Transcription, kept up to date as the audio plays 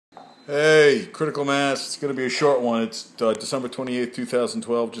Hey, Critical Mass. It's going to be a short one. It's December 28th,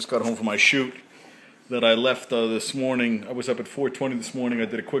 2012. Just got home from my shoot that I left this morning. I was up at 4:20 this morning. I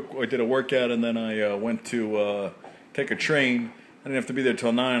did a workout, and then I went to take a train. I didn't have to be there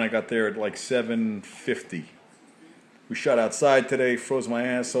till 9. I got there at like 7:50. We shot outside today, froze my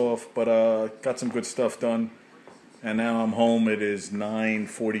ass off, but got some good stuff done. And now I'm home. It is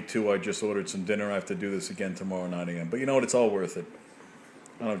 9:42. I just ordered some dinner. I have to do this again tomorrow night again. But you know what? It's all worth it.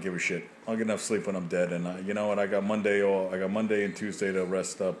 I don't give a shit. I'll get enough sleep when I'm dead. And you know what? I got Monday and Tuesday to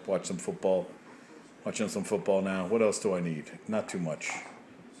rest up, watch some football. Watching some football now. What else do I need? Not too much.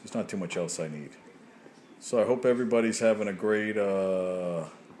 There's not too much else I need. So I hope everybody's having a great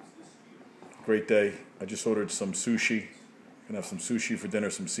day. I just ordered some sushi. Gonna have some sushi for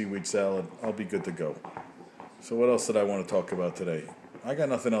dinner, some seaweed salad. I'll be good to go. So what else did I want to talk about today? I got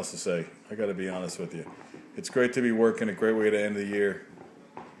nothing else to say. I got to be honest with you. It's great to be working. A great way to end the year.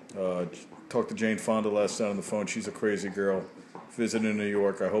 Talked to Jane Fonda last night on the phone. She's a crazy girl. Visiting New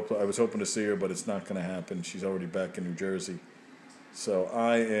York. I was hoping to see her, but it's not going to happen. She's already back in New Jersey. So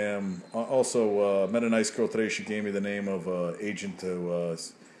I am also met a nice girl today. She gave me the name of an agent to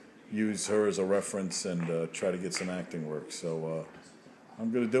use her as a reference and try to get some acting work. So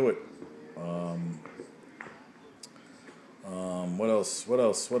I'm going to do it. What else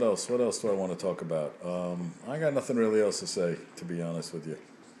do I want to talk about? I got nothing really else to say, to be honest with you.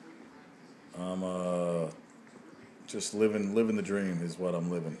 I'm just living the dream is what I'm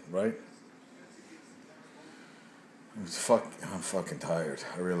living, right? I'm fucking tired.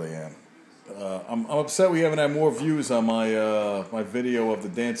 I really am. I'm upset we haven't had more views on my video of the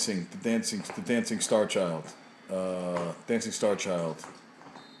dancing star child. Dancing star child.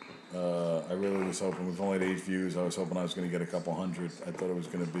 I really was hoping, we've only had 8 views. I was hoping I was going to get a couple hundred. I thought it was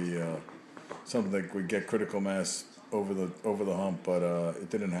going to be something that would get Critical Mass over the hump, but it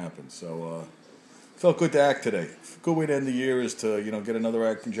didn't happen. So felt good to act today. Good way to end the year is to get another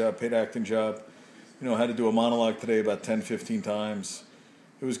acting job, paid acting job. Had to do a monologue today about 10, 15 times.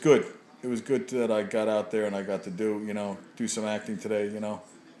 It was good. It was good that I got out there and I got to do some acting today.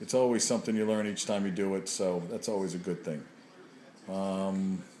 It's always something you learn each time you do it, so that's always a good thing.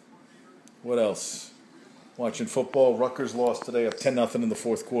 What else? Watching football. Rutgers lost today at 10-0 in the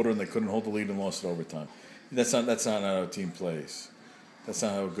fourth quarter, and they couldn't hold the lead and lost it overtime. That's not how a team plays. That's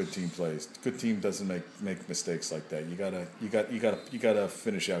not how a good team plays. A good team doesn't make mistakes like that. You gotta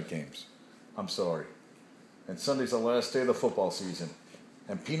finish out games. I'm sorry. And Sunday's the last day of the football season.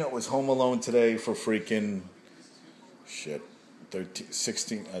 And Peanut was home alone today for freaking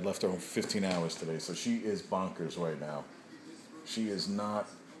 16. I left her home 15 hours today, so she is bonkers right now. She is not.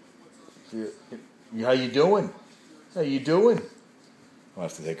 How you doing? How you doing? I'll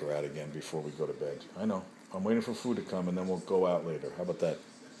have to take her out again before we go to bed. I know. I'm waiting for food to come, and then we'll go out later. How about that?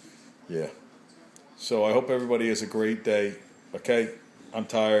 Yeah. So I hope everybody has a great day. Okay? I'm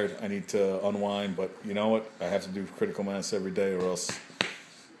tired. I need to unwind, but you know what? I have to do Critical Mass every day, or else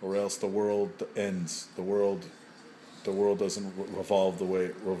the world ends. The world doesn't revolve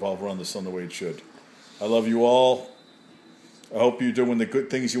around the sun the way it should. I love you all. I hope you're doing the good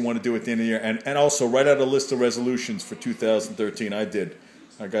things you want to do at the end of the year. And also, write out a list of resolutions for 2013. I did.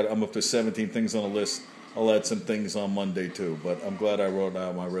 I'm up to 17 things on the list. I'll add some things on Monday, too. But I'm glad I wrote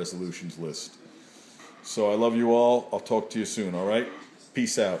out my resolutions list. So I love you all. I'll talk to you soon, all right?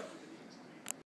 Peace out.